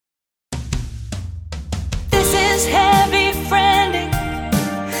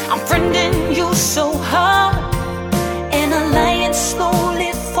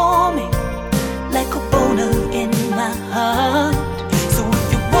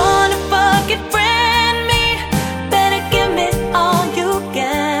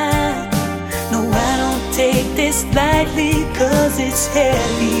lightly, 'cause it's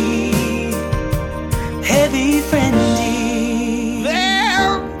heavy. Heavy friendly.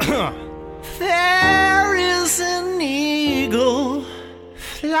 There is an eagle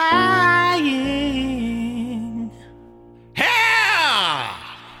flying.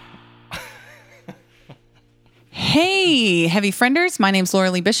 Hey, Heavy Frienders. My name's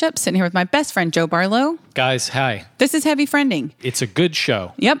Laura Lee Bishop, sitting here with my best friend, Joe Barlow. Guys, hi. This is Heavy Friending. It's a good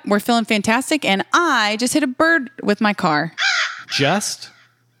show. Yep, we're feeling fantastic, and I just hit a bird with my car. Just?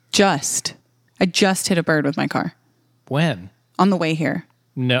 I just hit a bird with my car. When? On the way here.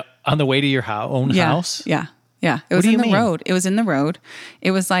 No, on the way to your own house? Yeah. It was in the road. It was in the road.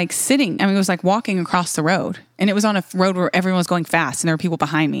 It was like sitting. I mean, it was like walking across the road. And it was on a road where everyone was going fast and there were people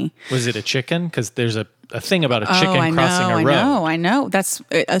behind me. Was it a chicken? Because there's a thing about a chicken crossing a road. I know. That's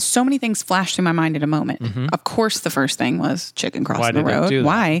so many things flashed through my mind at a moment. Mm-hmm. Of course, the first thing was chicken crossing the road. Why did it do that?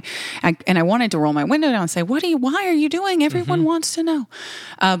 Why? And I wanted to roll my window down and say, why are you doing? Everyone wants to know.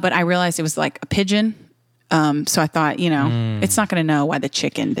 But I realized it was like a pigeon. So I thought, it's not going to know why the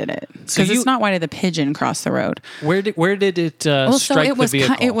chicken did it. Because it's not why did the pigeon cross the road. Where did it strike the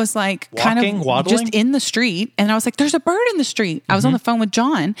vehicle? It was like waddling? Just in the street. And I was like, there's a bird in the street. I was on the phone with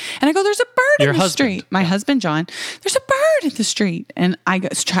John. And I go, there's a bird in the street. My husband, John, there's a bird in the street. And I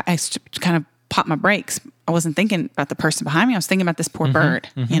kind of popped my brakes. I wasn't thinking about the person behind me. I was thinking about this poor bird,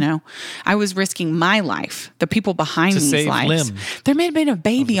 I was risking my life, the people behind me's lives. There may have been a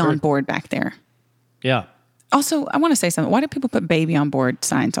baby on board back there. Yeah. Also, I want to say something. Why do people put baby on board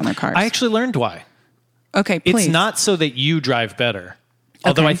signs on their cars? I actually learned why. Okay, please. It's not so that you drive better.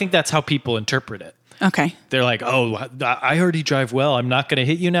 Although I think that's how people interpret it. Okay. They're like, oh, I already drive well. I'm not going to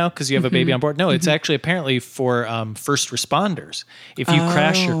hit you now because you have a baby on board. No, it's actually apparently for first responders. If you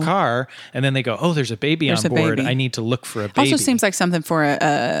crash your car and then they go, oh, there's a baby on board. I need to look for a baby. Also seems like something for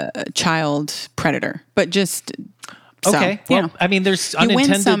a child predator, but just... Okay. Well, I mean, there's unintended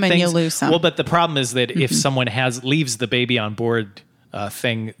you win some things. And you lose some. Well, but the problem is that if someone leaves the baby on board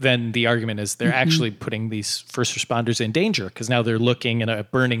thing, then the argument is they're actually putting these first responders in danger because now they're looking in a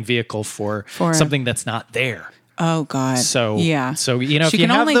burning vehicle for something that's not there. Oh God. So yeah. So if you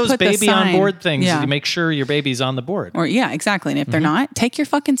have those baby on board things, you make sure your baby's on the board. Or exactly. And if they're not, take your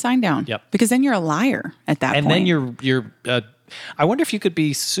fucking sign down. Yep. Because then you're a liar at that point. And then you're. I wonder if you could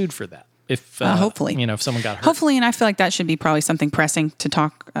be sued for that. If hopefully, if someone got hurt. Hopefully, and I feel like that should be probably something pressing to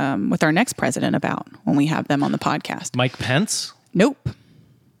talk with our next president about when we have them on the podcast. Mike Pence? Nope.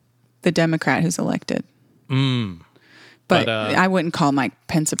 The Democrat who's elected. But I wouldn't call Mike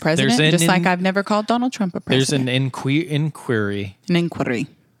Pence a president, just like I've never called Donald Trump a president. There's an inquiry. An inquiry.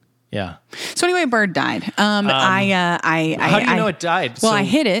 Yeah. So anyway, a bird died. How do you know it died? Well, I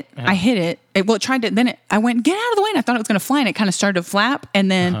hit it. Yeah. I hit it. It tried to. Then I went, get out of the way, and I thought it was going to fly, and it kind of started to flap, and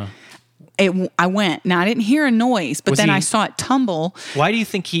then. I went. Now, I didn't hear a noise, but then I saw it tumble. Why do you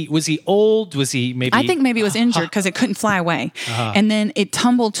think was he old? Was he maybe? I think maybe it was injured because it couldn't fly away. And then it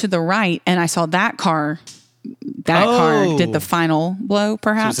tumbled to the right, and I saw that car. That car did the final blow,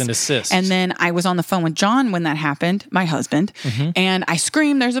 perhaps. So it was an assist. And then I was on the phone with John when that happened, my husband, and I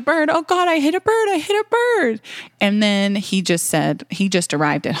screamed, there's a bird. Oh, God, I hit a bird. And then he just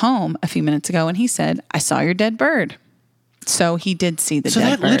arrived at home a few minutes ago, and he said, I saw your dead bird. So he did see the dead bird.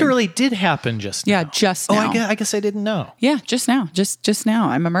 So that literally did happen just now. Yeah, just now. Oh, I guess I didn't know. Yeah, just now. Just now.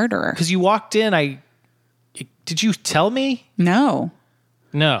 I'm a murderer. Because you walked in, did you tell me? No.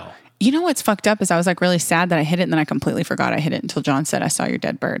 You know what's fucked up is I was like really sad that I hit it, and then I completely forgot I hit it until John said I saw your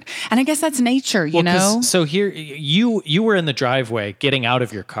dead bird. And I guess that's nature, you know? So here, you were in the driveway getting out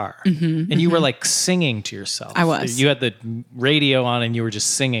of your car, and you were like singing to yourself. I was. You had the radio on, and you were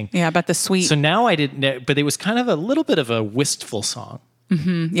just singing. Yeah, about the sweet. So now I didn't, but it was kind of a little bit of a wistful song.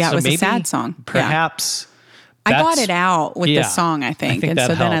 Mm-hmm. Yeah, so it was a sad song. Perhaps... I got it out with the song, I think and so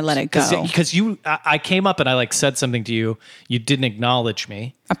helped. Then I let it go. Because I came up and I said something to you. You didn't acknowledge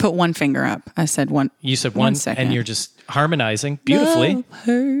me. I put one finger up. I said one. You said one second. And you're just harmonizing beautifully. Love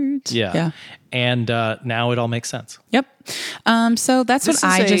hurts. Yeah. And now it all makes sense. Yep. So that's what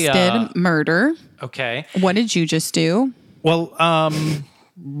I just did. Murder. Okay. What did you just do? Well,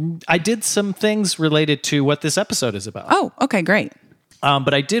 I did some things related to what this episode is about. Oh, okay, great.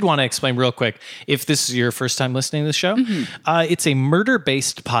 But I did want to explain real quick, if this is your first time listening to the show, it's a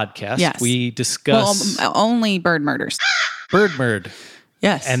murder-based podcast. Yes. We discuss... only bird murders. Bird murder.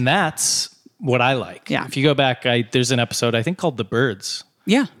 Yes. And that's what I like. Yeah. If you go back, there's an episode, I think, called The Birds.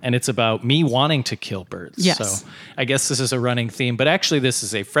 Yeah. And it's about me wanting to kill birds. Yes. So I guess this is a running theme, but actually this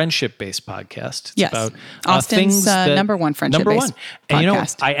is a friendship-based podcast. It's about Austin's number one friendship-based podcast. And you know,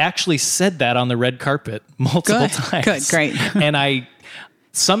 I actually said that on the red carpet multiple times. Good, great. And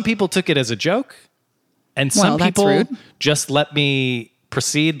some people took it as a joke, And some people just let me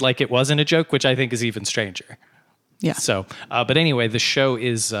proceed like it wasn't a joke, which I think is even stranger. Yeah. So, but anyway, the show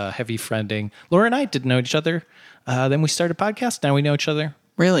is Heavy Friending. Laura and I didn't know each other. Then we started a podcast. Now we know each other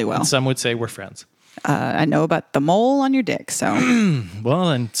really well. And some would say we're friends. I know about the mole on your dick, so. Well,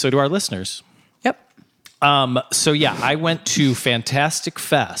 and so do our listeners. Yep. So yeah, I went to Fantastic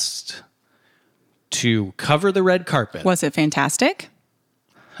Fest to cover the red carpet. Was it fantastic?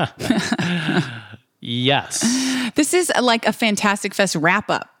 Yes. This is like a Fantastic Fest wrap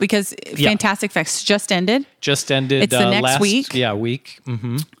up because Fantastic Fest just ended. It's the next week. Yeah, week.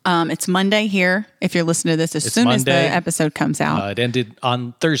 Mm-hmm. It's Monday here. If you're listening to this as soon as the episode comes out. It ended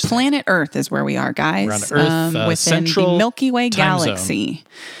on Thursday. Planet Earth is where we are, guys. We're on Earth, within Central the Milky Way galaxy.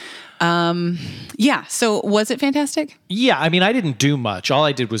 Yeah. So was it fantastic? Yeah. I mean, I didn't do much. All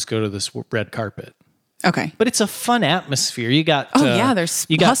I did was go to this red carpet. Okay. But it's a fun atmosphere. You got there's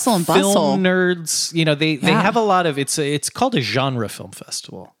hustle and bustle. Film nerds. You know, they have a lot of it's called a genre film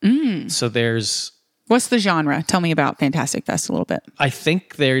festival. So there's what's the genre? Tell me about Fantastic Fest a little bit. I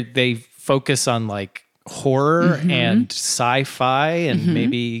think they focus on like horror and sci-fi and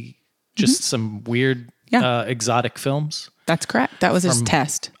maybe just some weird exotic films. That's correct. That was his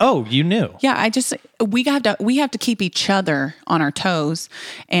test. Oh, you knew. Yeah, we have to keep each other on our toes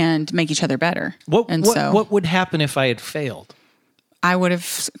and make each other better. What would happen if I had failed? I would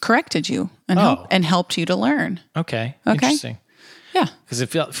have corrected you and helped you to learn. Okay. Interesting. Yeah. Because it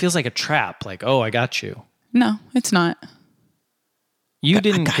feels like a trap. Like, oh, I got you. No, it's not. You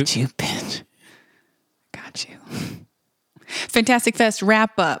didn't. I got you, bitch. Got you. Fantastic Fest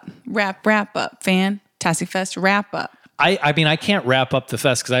wrap up. Wrap up. Fantastic Fest wrap up. I mean, I can't wrap up the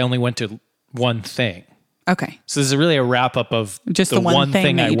fest because I only went to one thing. Okay. So this is really a wrap up of just the one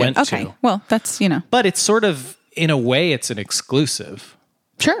thing I went to. Okay. Well, that's, But it's sort of, in a way, it's an exclusive.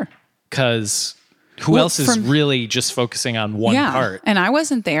 Sure. Because who else is really just focusing on one part? And I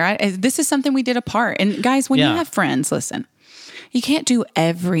wasn't there. This is something we did apart. And guys, when you have friends, listen, you can't do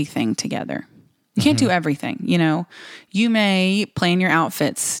everything together. You can't do everything. You may plan your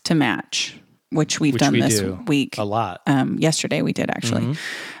outfits to match. Which we've done this week. A lot. Yesterday we did, actually.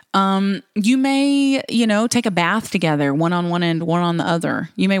 You may, take a bath together, one on one end, one on the other.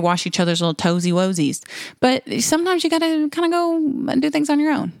 You may wash each other's little toesy woesies. But sometimes you got to kind of go and do things on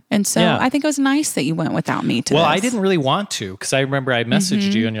your own. And so I think it was nice that you went without me to this. I didn't really want to because I remember I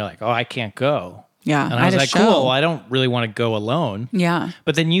messaged you and you're like, oh, I can't go. Yeah. And I was like, cool, I don't really want to go alone. Yeah.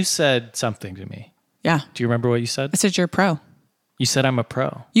 But then you said something to me. Yeah. Do you remember what you said? I said, you're a pro. You said I'm a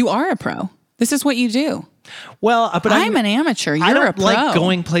pro. You are a pro. This is what you do. Well, but I'm an amateur. You're a pro. I don't like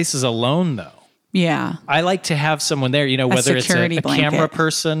going places alone, though. Yeah. I like to have someone there, whether it's a camera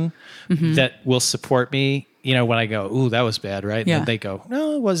person that will support me, when I go, ooh, that was bad, right? Yeah. And they go,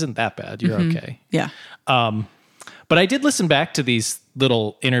 no, it wasn't that bad. You're okay. Yeah. But I did listen back to these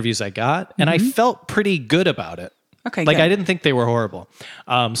little interviews I got, and I felt pretty good about it. Okay, good. I didn't think they were horrible.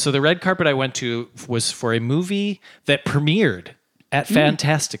 So the red carpet I went to was for a movie that premiered at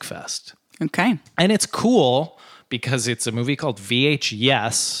Fantastic Fest. Okay. And it's cool because it's a movie called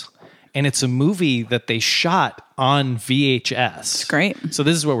VHS, and it's a movie that they shot on VHS. It's great. So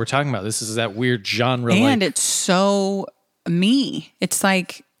this is what we're talking about. This is that weird genre. And it's so me. It's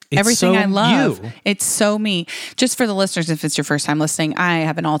like everything I love. You. It's so me. Just for the listeners, if it's your first time listening, I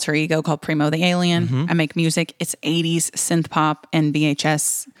have an alter ego called Primo the Alien. I make music. It's 80s synth pop and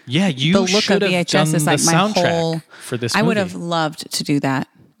VHS. Yeah, the look of VHS is like my whole for this movie. I would have loved to do that.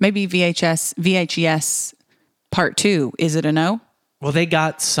 Maybe VHS part 2. Is it a no? Well, they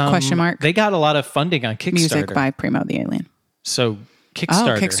got some question mark. They got a lot of funding on Kickstarter. Music by Primo the Alien. So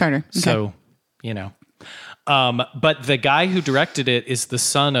Kickstarter. Oh, Kickstarter. Okay. So, but the guy who directed it is the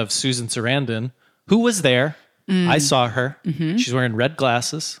son of Susan Sarandon, who was there. I saw her. She's wearing red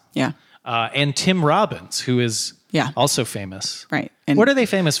glasses. Yeah. And Tim Robbins, who is also famous. Right. And what are they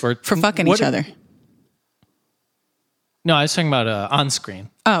famous for? For fucking each other. No, I was talking about on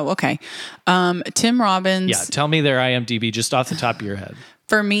screen. Oh, okay. Tim Robbins. Yeah, tell me their IMDb just off the top of your head.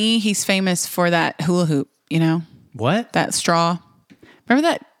 For me, he's famous for that hula hoop, What? That straw. Remember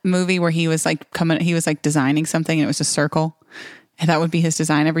that movie where he was like designing something and it was a circle? And that would be his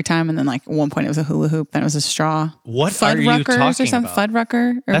design every time. And then like at one point it was a hula hoop, then it was a straw. What are you talking or some about?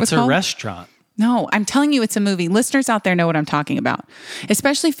 Fuddrucker? That's a restaurant. No, I'm telling you it's a movie. Listeners out there know what I'm talking about.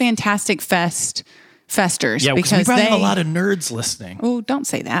 Especially Fantastic Festers. Yeah, because we probably have a lot of nerds listening. Oh, don't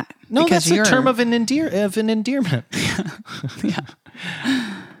say that. No, that's a term of an endearment. Yeah.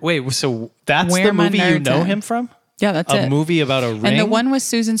 Wait, so that's the movie you know him from? Yeah, that's it. A movie about a ring? And the one with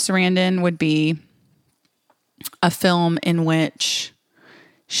Susan Sarandon would be a film in which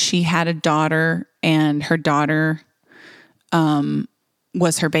she had a daughter and her daughter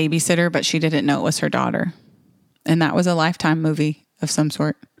was her babysitter, but she didn't know it was her daughter. And that was a Lifetime movie of some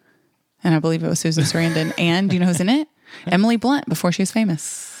sort. And I believe it was Susan Sarandon. And do you know who's in it? Emily Blunt, before she was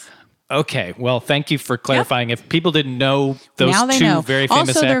famous. Okay, well, thank you for clarifying. Yep. If people didn't know those now they two know. very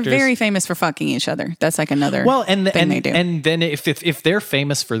famous also, actors, they're very famous for fucking each other. That's like another thing they do. And then if they're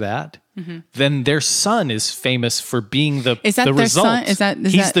famous for that, then their son is famous for being the result. Son?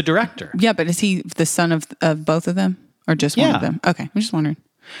 He's the director. Yeah, but is he the son of both of them, or just one of them? Okay, I'm just wondering.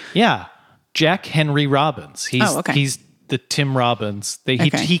 Yeah, Jack Henry Robbins. He's the Tim Robbins.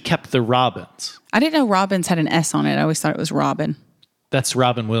 He kept the Robbins. I didn't know Robbins had an S on it. I always thought it was Robin. That's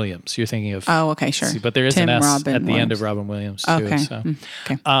Robin Williams. You're thinking of. Oh, okay, sure. But there is Tim an S Robin at the Williams. end of Robin Williams too. Okay. So.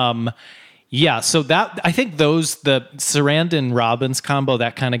 Okay. Yeah. So that I think the Sarandon Robbins combo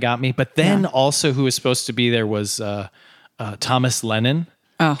that kind of got me. But then also who was supposed to be there was Thomas Lennon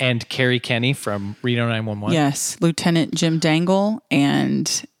and Carrie Kenny from Reno 911. Yes, Lieutenant Jim Dangle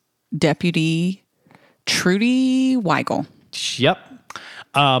and Deputy Trudy Weigel. Yep.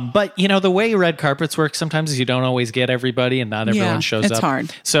 But the way red carpets work sometimes is you don't always get everybody, and not everyone shows up. It's hard.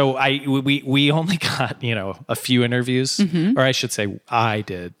 So we only got a few interviews, or I should say I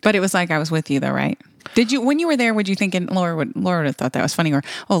did. But it was like I was with you though, right? Did you when you were there? Would you think Laura would have thought that was funny, or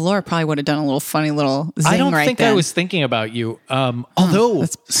Laura probably would have done a little funny little zing? I don't think then. I was thinking about you. Although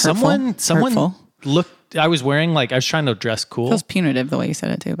someone looked. I was wearing I was trying to dress cool. Feels punitive the way you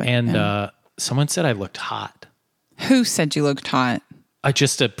said it too. But someone said I looked hot. Who said you looked hot?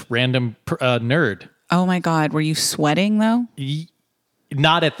 Just a random nerd. Oh my God. Were you sweating though?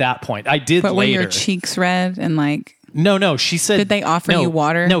 Not at that point. I did but later. Were your cheeks red and No, she said. Did they offer you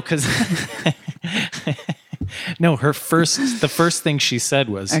water? No, because. No, the first thing she said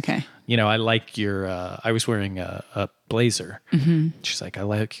was, okay. I like your, I was wearing a blazer. Mm-hmm. She's like, I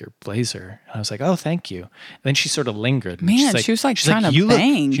like your blazer. And I was like, oh, thank you. And then she sort of lingered. Man, she was trying to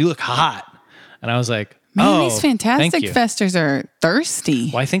bang. You look hot. And I was like, man, these Fantastic Festers are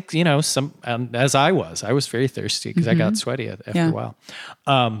thirsty. Well, I think, as I was very thirsty because I got sweaty after a while.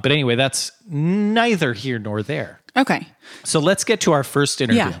 But anyway, that's neither here nor there. Okay. So let's get to our first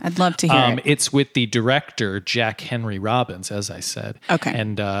interview. Yeah, I'd love to hear it. It's with the director, Jack Henry Robbins, as I said. Okay.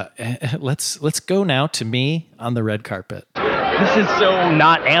 And let's go now to me on the red carpet. This is so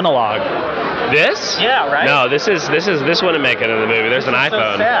not analog. This? Yeah, right? No, this wouldn't make it in the movie. There's an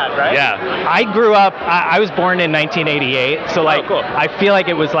iPhone. So sad, right? Yeah. I grew up, I was born in 1988, so cool. I feel like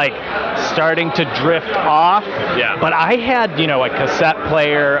it was starting to drift off. Yeah. But I had, a cassette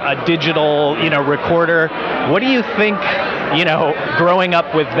player, a digital, recorder. What do you think, growing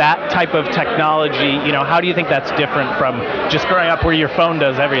up with that type of technology, how do you think that's different from just growing up where your phone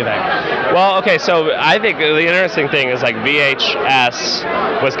does everything? Well, okay, so I think the interesting thing is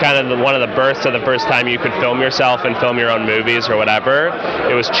VHS was kind of one of the births of the first time you could film yourself and film your own movies or whatever.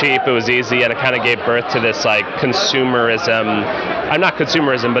 It was cheap, it was easy, and it kind of gave birth to this consumerism. Not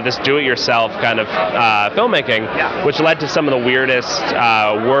consumerism, but this do-it-yourself kind of filmmaking, which led to some of the weirdest,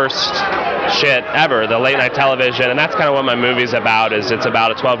 worst shit ever, the late night television, and that's kind of what my movie's about. It's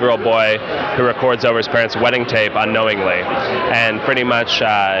about a 12-year-old boy who records over his parents' wedding tape unknowingly, and pretty much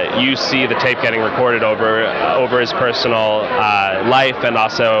you see the tape getting recorded over his personal life and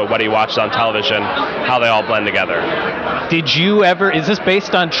also what he watched on television, how they all blend together. Did you ever? Is this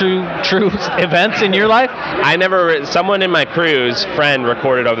based on true events in your life? Someone in my crew's friend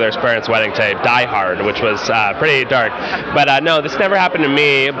recorded over their parents' wedding tape, Die Hard, which was pretty dark. But no, this never happened to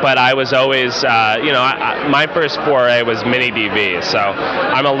me. But I was always, my first foray was mini DV, so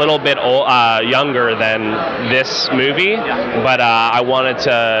I'm a little bit younger than this movie. But I wanted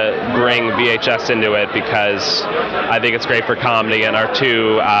to bring VHS into it because I think it's great for comedy, and our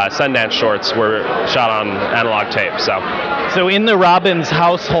two Sundance shorts were shot on analog tape. So in the Robbins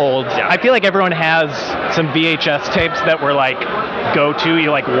household, I feel like everyone has some VHS tapes that were go-to,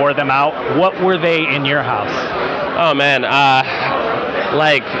 you wore them out. What were they in your house? Oh man,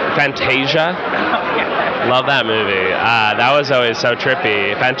 Fantasia. Love that movie. That was always so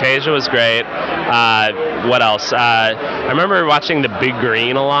trippy. Fantasia was great. What else? I remember watching The Big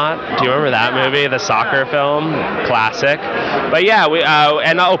Green a lot. Do you remember that movie? The soccer film? Classic. But yeah,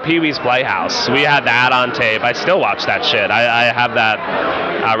 Pee-wee's Playhouse. We had that on tape. I still watch that shit. I have that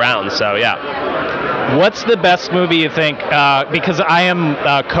around, so yeah. What's the best movie you think? Because I am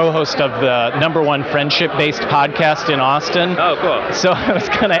a co-host of the #1 friendship-based podcast in Austin. Oh, cool. So I was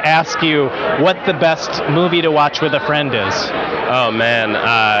going to ask you what the best movie to watch with a friend is. Oh, man.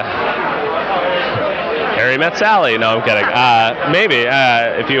 Harry Met Sally. No, I'm kidding. Maybe,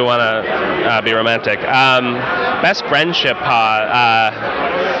 if you want to be romantic. Best friendship pod.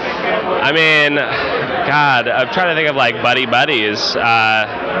 I mean, God, I'm trying to think of like buddies.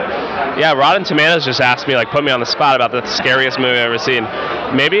 Yeah, Rotten Tomatoes just asked me, like, put me on the spot about the scariest movie I've ever seen.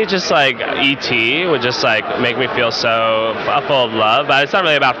 Maybe just like E.T. would just like make me feel so full of love. But it's not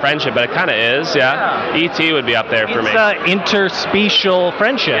really about friendship, but it kind of is. Yeah. E.T. would be up there for me. It's interspecial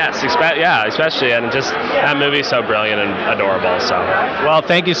friendship. Yes, especially, and just that movie's so brilliant and adorable. So. Well,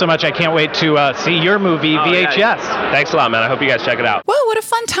 thank you so much. I can't wait to see your movie VHS. Yeah. Thanks a lot, man. I hope you guys check it out. Whoa, what a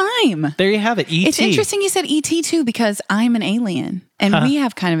fun time! There you have it. E.T. It's interesting you said E.T. too, because I'm an alien, and we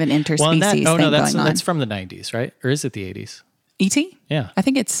have kind of an interspecies thing going on. That's from the 90s, right? Or is it the 80s? E.T.? Yeah. I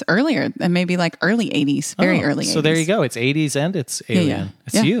think it's earlier, maybe like early 80s, very early 80s. So there you go. It's 80s and it's Alien. Yeah.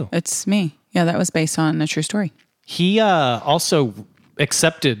 It's you. It's me. Yeah, that was based on a true story. He also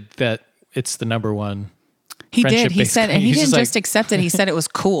accepted that it's the number one. He did. He said, and he didn't just accept it. He said it was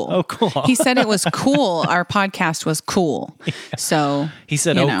cool. Oh, cool. He said it was cool. Our podcast was cool. Yeah. So he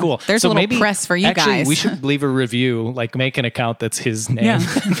said, cool. There's a little press for you guys. We should leave a review, like make an account that's his name. Yeah.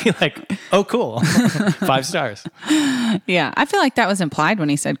 And be like, oh, cool. 5 stars. Yeah. I feel like that was implied when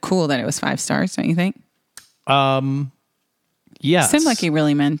he said cool, that it was 5 stars. Don't you think? Yeah. Seemed like he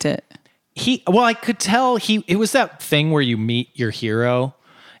really meant it. I could tell it was that thing where you meet your hero.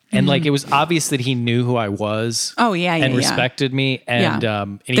 And like, it was obvious that he knew who I was. Oh, yeah. And respected me. And,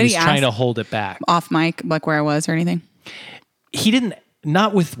 and he was trying to hold it back. Off mic, like where I was or anything? He didn't,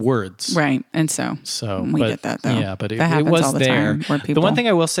 not with words. Right. And so we get that though. Yeah, but it happens was all the there. time where people, the one thing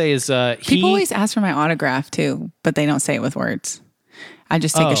I will say is people always ask for my autograph too, but they don't say it with words. I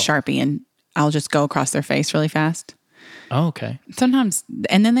just take a Sharpie and I'll just go across their face really fast. Oh, okay. Sometimes,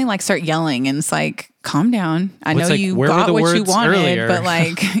 and then they like start yelling, and it's like, calm down. I know you got what you wanted, earlier? But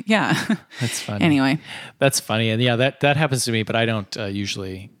like, yeah. That's funny. Anyway. That's funny. And yeah, that happens to me, but I don't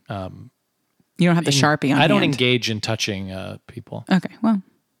usually. You don't have the Sharpie on I don't hand. engage in touching people. Okay. Well,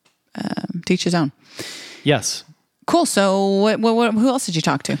 teach his own. Yes. Cool. So who else did you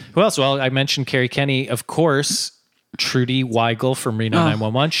talk to? Who else? Well, I mentioned Carrie Kenny, of course. Trudy Weigel from Reno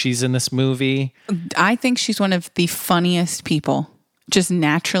 911. She's in this movie. I think she's one of the funniest people. Just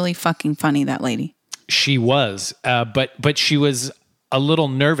naturally fucking funny, that lady. She was, but she was a little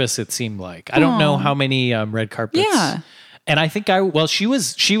nervous. It seemed like I don't know how many red carpets. Yeah, and I think she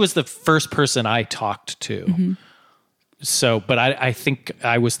was the first person I talked to. Mm-hmm. So, but I think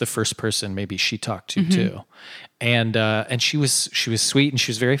I was the first person maybe she talked to too. And she was sweet and she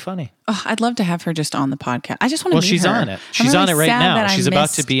was very funny. Oh, I'd love to have her just on the podcast. I just want to meet her. She's on it. She's on it right now. She's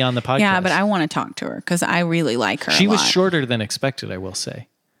about to be on the podcast. Yeah, but I want to talk to her because I really like her. She was shorter than expected, I will say.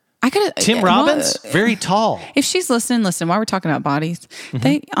 I could Tim Robbins, very tall. If she's listening, listen. While we're talking about bodies,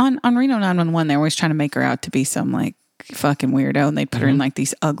 they on Reno 911, they're always trying to make her out to be some like fucking weirdo, and they put her in like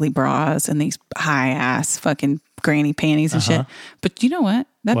these ugly bras and these high ass fucking granny panties and shit. But you know what?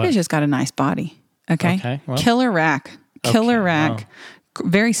 That bitch has got a nice body. Okay. Well, killer rack. Wow.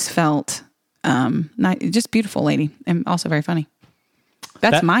 Very svelte. Just beautiful lady, and also very funny.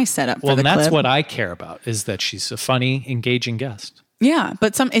 That's my setup for the clip. Well, that's what I care about, is that she's a funny, engaging guest. Yeah,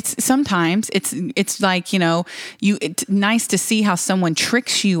 but sometimes it's like, it's nice to see how someone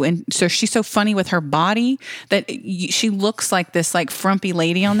tricks you, and so she's so funny with her body that she looks like this like frumpy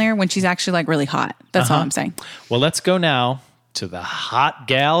lady on there when she's actually like really hot. That's all I'm saying. Well, let's go now to the hot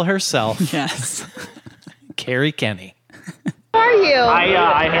gal herself. Yes. Carrie Kenny. How are you?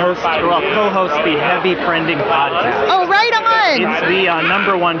 I co-host the Heavy Friending podcast. Oh, right on. It's the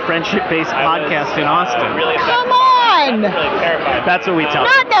number one friendship-based podcast in Austin. Come on. That's what we tell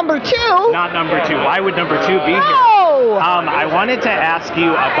Not number 2. Not number 2. Why would number 2 be here? I wanted to ask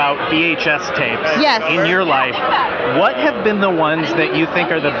you about VHS tapes. Yes. In your life, what have been the ones that you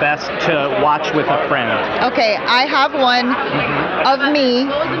think are the best to watch with a friend? Okay, I have one of me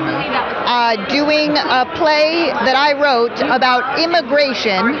doing a play that I wrote about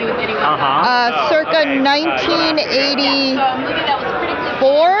immigration, circa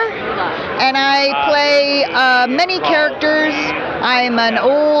 1984. And I play many characters. I'm an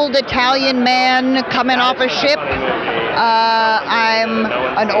old Italian man coming off a ship. I'm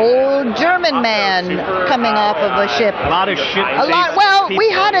an old German man coming off of a ship. A lot of ship. Well, we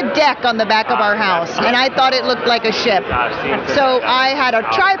had a deck on the back of our house, and I thought it looked like a ship. So I had a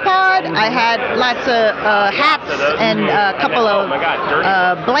tripod. I had lots of hats and a couple of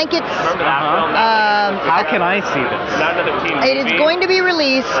blankets. How can I see this? It is going to be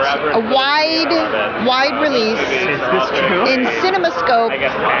released, a wide release. Is this true? In CinemaScope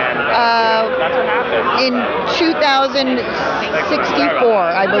in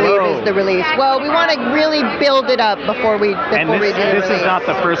 2064, I believe, is the release. Well, we want to really build it up before we do it. This is not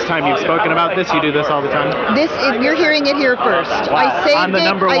the first first time you've spoken about this? You do this all the time? You're hearing it here first. Wow. I saved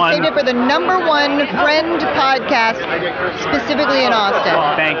it for the #1 friend podcast, specifically in Austin.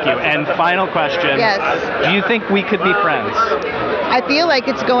 Thank you. And final question. Yes. Do you think we could be friends? I feel like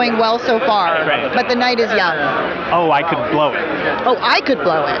it's going well so far, Great. but the night is young. Oh, I could blow it. Oh, I could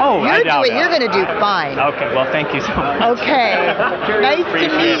blow it. Oh, I doubt it. You're going to do fine. Okay, well, thank you so much. Okay. Nice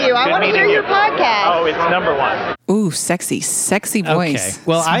to meet you. I want to hear your podcast. Oh, it's #1. Ooh, sexy voice. Okay.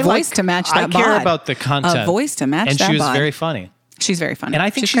 Well, I voice to match that bod. I care about the content. A voice to match that bod. And she was very funny. She's very funny. And I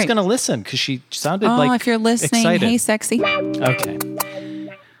think she's going to listen because she sounded like if you're listening, excited. hey, sexy. Okay.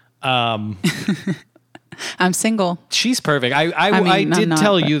 I'm single. She's perfect. I did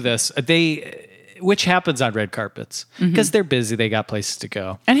tell you this. Which happens on red carpets because they're busy. They got places to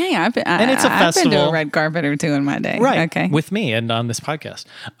go. And hey, I've been it's a festival. Been to a red carpet or two in my day. Right. Okay. With me and on this podcast.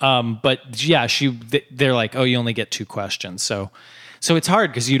 But yeah, they're like, oh, you only get 2 questions. So it's hard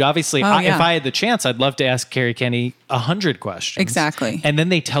because you'd obviously, if I had the chance, I'd love to ask Carrie Kenny 100 questions. Exactly. And then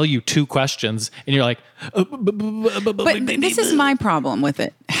they tell you 2 questions and you're like, but this is my problem with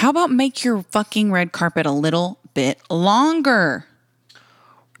it. How about make your fucking red carpet a little bit longer?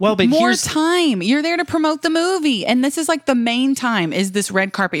 Well, but more time. You're there to promote the movie. And this is like the main time is this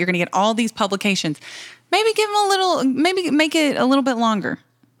red carpet. You're going to get all these publications. Maybe give them maybe make it a little bit longer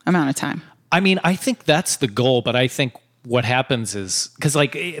amount of time. I mean, I think that's the goal, but I think what happens is because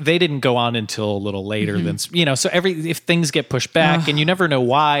like they didn't go on until a little later than, so if things get pushed back and you never know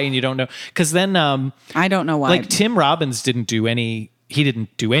why and you don't know, because then I don't know why. Like Tim Robbins didn't do any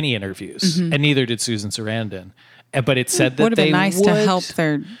interviews and neither did Susan Sarandon. But it said that would have been nice to help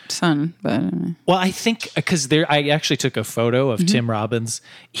their son. But well, I think because I actually took a photo of Tim Robbins.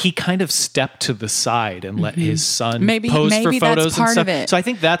 He kind of stepped to the side and let his son pose for photos that's part and stuff. Of it. So I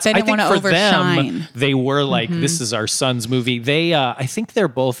think that's. I think for them, they were like, "This is our son's movie." They, I think they're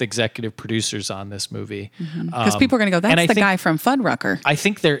both executive producers on this movie because people are going to go. That's the guy from Fuddrucker. I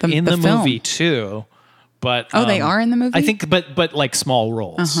think they're in the movie too. But they are in the movie? I think, but like small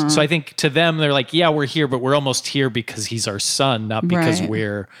roles. So I think to them, they're like, yeah, we're here, but we're almost here because he's our son, not because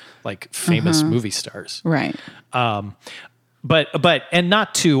we're like famous movie stars. Right. But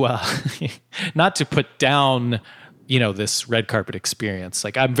not to not to put down, this red carpet experience.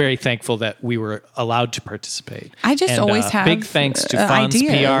 Like I'm very thankful that we were allowed to participate. I just always have big thanks to Fonz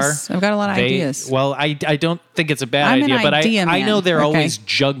PR. I've got a lot of ideas. Well, I don't think it's a bad idea, but I know they're always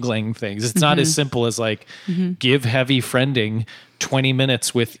juggling things. It's not as simple as like give heavy friending 20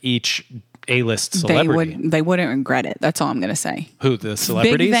 minutes with each A-list celebrity. They wouldn't regret it. That's all I'm going to say. Who, the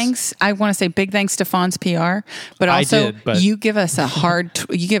celebrities? Big thanks. I want to say big thanks to Fonz PR, but also you give us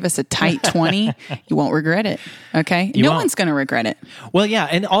you give us a tight 20, you won't regret it. Okay? No one's going to regret it. Well, yeah.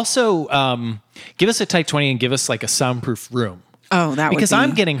 And also give us a tight 20 and give us like a soundproof room. Oh, that would be... Because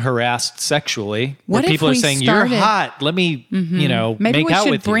I'm getting harassed sexually. What where people are saying, you're hot. Let me, maybe make out with you. Maybe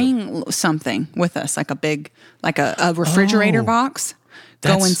we should bring something with us, like a big, like a refrigerator box.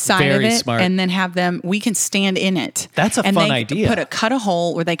 Go inside of it smart. And then have them, we can stand in it. That's a fun idea. Cut a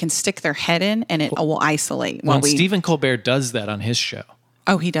hole where they can stick their head in and it will isolate. Stephen Colbert does that on his show.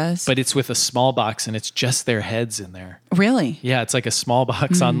 Oh, he does? But it's with a small box and it's just their heads in there. Really? Yeah, it's like a small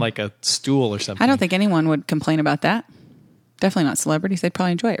box on like a stool or something. I don't think anyone would complain about that. Definitely not celebrities. They'd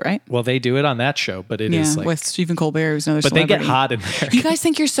probably enjoy it, right? Well, they do it on that show, but it is like... with Stephen Colbert, who's another celebrity. But they get hot in there. You guys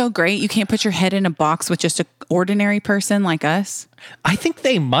think you're so great? You can't put your head in a box with just an ordinary person like us? I think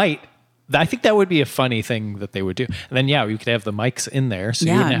they might. I think that would be a funny thing that they would do. And then, you could have the mics in there. So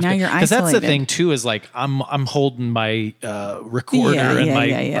you wouldn't have now you're isolated. Because that's the thing, too, is like I'm holding my recorder and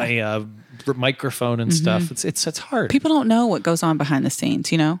my microphone and stuff. It's hard. People don't know what goes on behind the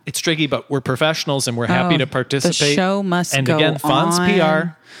scenes, It's tricky, but we're professionals and we're happy to participate. The show must and go again, Fonz on.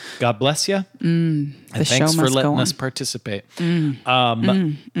 PR, God bless you. And thanks for letting us participate.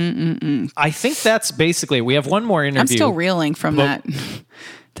 I think that's basically, we have one more interview. I'm still reeling from that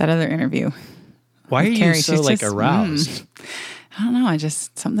other interview. Why are you so aroused? I don't know.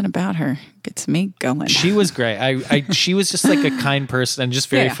 Something about her gets me going. She was great. She was just like a kind person and just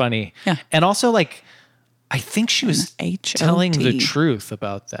very funny. Yeah. And also I think she was telling the truth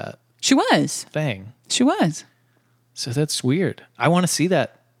about that. She was. Thing. She was. So that's weird. I want to see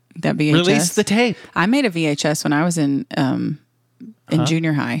that. That VHS. Release the tape. I made a VHS when I was in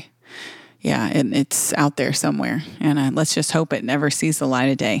junior high. Yeah, it's out there somewhere. And let's just hope it never sees the light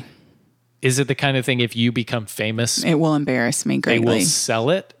of day. Is it the kind of thing if you become famous, it will embarrass me greatly? They will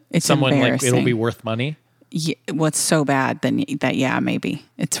sell it. It's embarrassing. It'll be worth money. Yeah, what's so bad then that? Yeah, maybe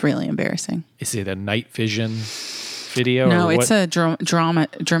it's really embarrassing. Is it a night vision video? No, it's a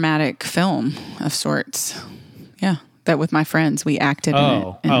dramatic film of sorts. Yeah, that with my friends we acted in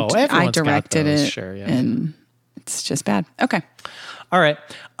it. And I directed it. Sure, yeah. And it's just bad. Okay. All right.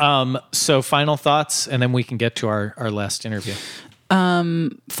 So final thoughts, and then we can get to our last interview.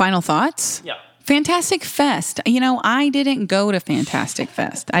 Final thoughts? Yeah. Fantastic Fest. I didn't go to Fantastic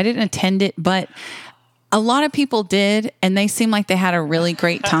Fest. I didn't attend it, but a lot of people did, and they seemed like they had a really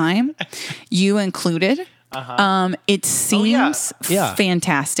great time. You included. It seems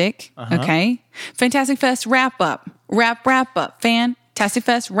fantastic. Okay. Fantastic Fest wrap up. Wrap up. Fantastic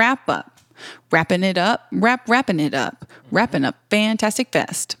Fest wrap up. Wrapping it up. Wrapping it up. Wrapping up Fantastic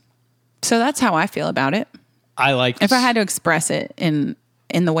Fest. So that's how I feel about it. If I had to express it in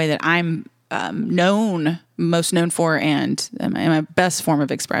the way that I'm most known for, and my best form of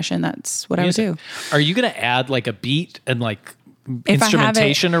expression, that's what Music. I would do. Are you going to add like a beat and like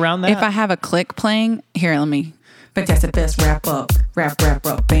instrumentation around that? If I have a click playing, here, let me. Fantastic Fest wrap up. Wrap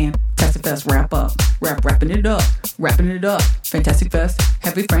up. Fantastic Fest wrap up. Wrapping it up. Fantastic Fest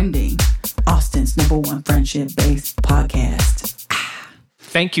heavy friending. Austin's #1 friendship-based podcast.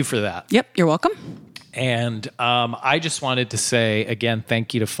 Thank you for that. Yep, you're welcome. And I just wanted to say, again,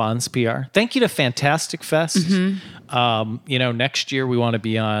 thank you to Fonz PR. Thank you to Fantastic Fest. Next year we want to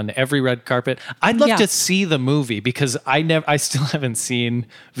be on every red carpet. I'd love to see the movie because I still haven't seen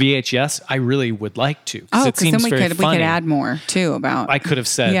VHS. I really would like to. Because then we could add more too about. I could have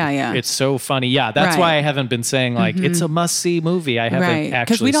said, it's so funny. Yeah, that's why I haven't been saying like it's a must-see movie. I haven't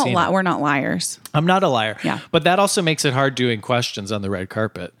actually seen it. We're not liars. I'm not a liar. Yeah. But that also makes it hard doing questions on the red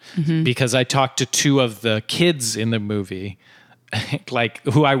carpet because I talked to two of the kids in the movie, like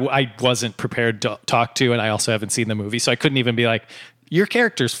who I wasn't prepared to talk to, and I also haven't seen the movie, so I couldn't even be like, your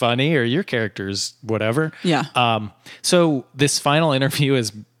character's funny or your character's whatever. Yeah. So this final interview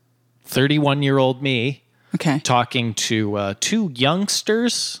is 31-year-old me talking to two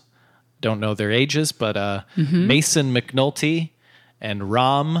youngsters, don't know their ages, but Mason McNulty and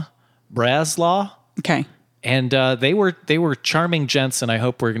Ram Braslaw. Okay. And they were charming gents, and I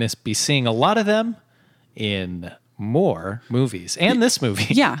hope we're going to be seeing a lot of them in more movies and this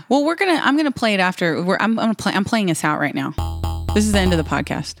movie. Yeah. Well, I'm gonna play it after. I'm playing us out right now. This is the end of the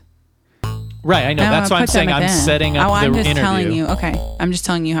podcast. Right. I know. That's why I'm saying I'm setting up the interview. I'm just telling you. Okay. I'm just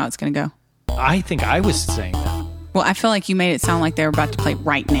telling you how it's gonna go. I think I was saying that. Well, I feel like you made it sound like they were about to play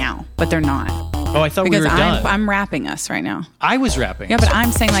right now, but they're not. Oh, I thought we were done. I'm wrapping us right now. I was wrapping. Yeah, but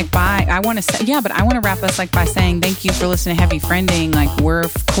I'm saying like bye. I want to wrap us like by saying thank you for listening to Heavy Friending. Like we're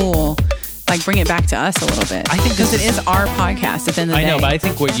cool. Like bring it back to us a little bit. I think because it is our podcast at the end of the day. I know, but I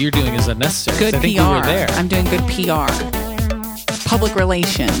think what you're doing is unnecessary. Good I think PR. We were there. I'm doing good PR. Public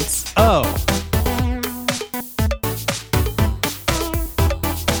relations. Oh.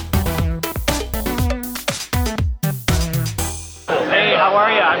 Hey, how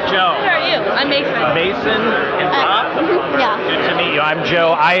are you? I'm Joe. Who are you? I'm Mason. Mason and Rob? Yeah. Good to meet you. I'm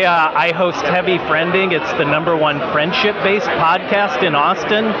Joe. I host Heavy Friending. It's the #1 friendship-based podcast in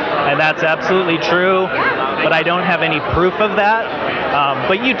Austin, and that's absolutely true. But I don't have any proof of that.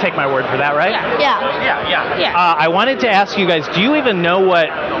 But you take my word for that, right? Yeah. I wanted to ask you guys, do you even know what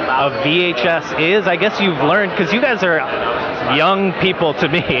a VHS is? I guess you've learned, because you guys are young people to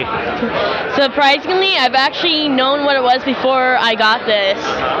me. Surprisingly, I've actually known what it was before I got this.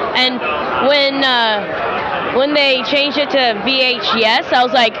 And when they changed it to VHS, I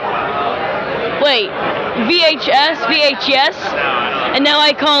was like, wait, VHS? And now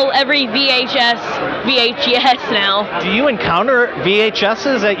I call every VHS now. Do you encounter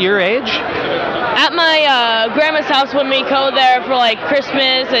VHSs at your age? At my grandma's house when we go there for like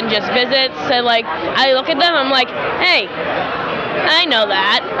Christmas and just visits, and like I look at them, I'm like, hey, I know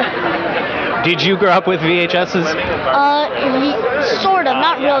that. Did you grow up with VHSs? Sort of,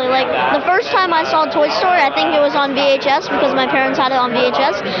 not really. Like the first time I saw Toy Story, I think it was on VHS because my parents had it on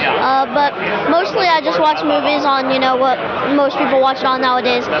VHS. But mostly I just watch movies on, what most people watch it on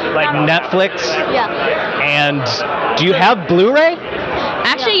nowadays. Like Netflix? Yeah. And do you have Blu-ray?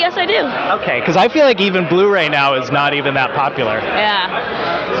 Actually, yes, I do. Okay, because I feel like even Blu-ray now is not even that popular.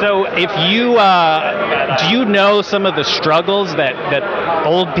 Yeah. So if you, do you know some of the struggles that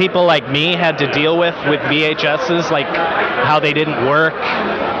old people like me had to deal with VHSs, like how they didn't work?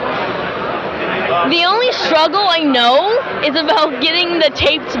 The only struggle I know is about getting the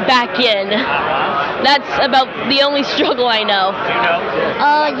tapes back in. That's about the only struggle I know.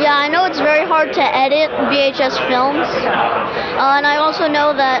 Yeah, I know it's very hard to edit VHS films. And I also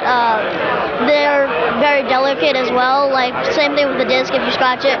know that they're very delicate as well. Like, same thing with the disc. If you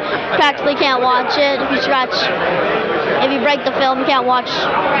scratch it, practically can't watch it. If you break the film, you can't watch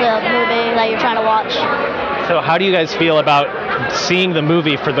the movie that you're trying to watch. So how do you guys feel about seeing the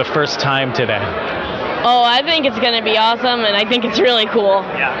movie for the first time today? Oh, I think it's going to be awesome, and I think it's really cool.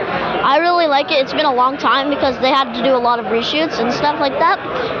 Yeah. I really like it. It's been a long time because they had to do a lot of reshoots and stuff like that.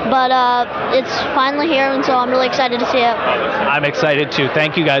 But it's finally here, and so I'm really excited to see it. I'm excited too.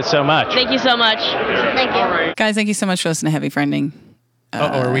 Thank you guys so much. Thank you so much. Thank you. Guys, thank you so much for listening to Heavy Friending.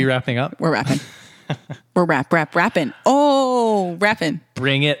 Are we wrapping up? We're wrapping. We're rapping. Oh, rapping.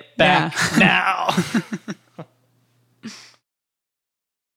 Bring it back now.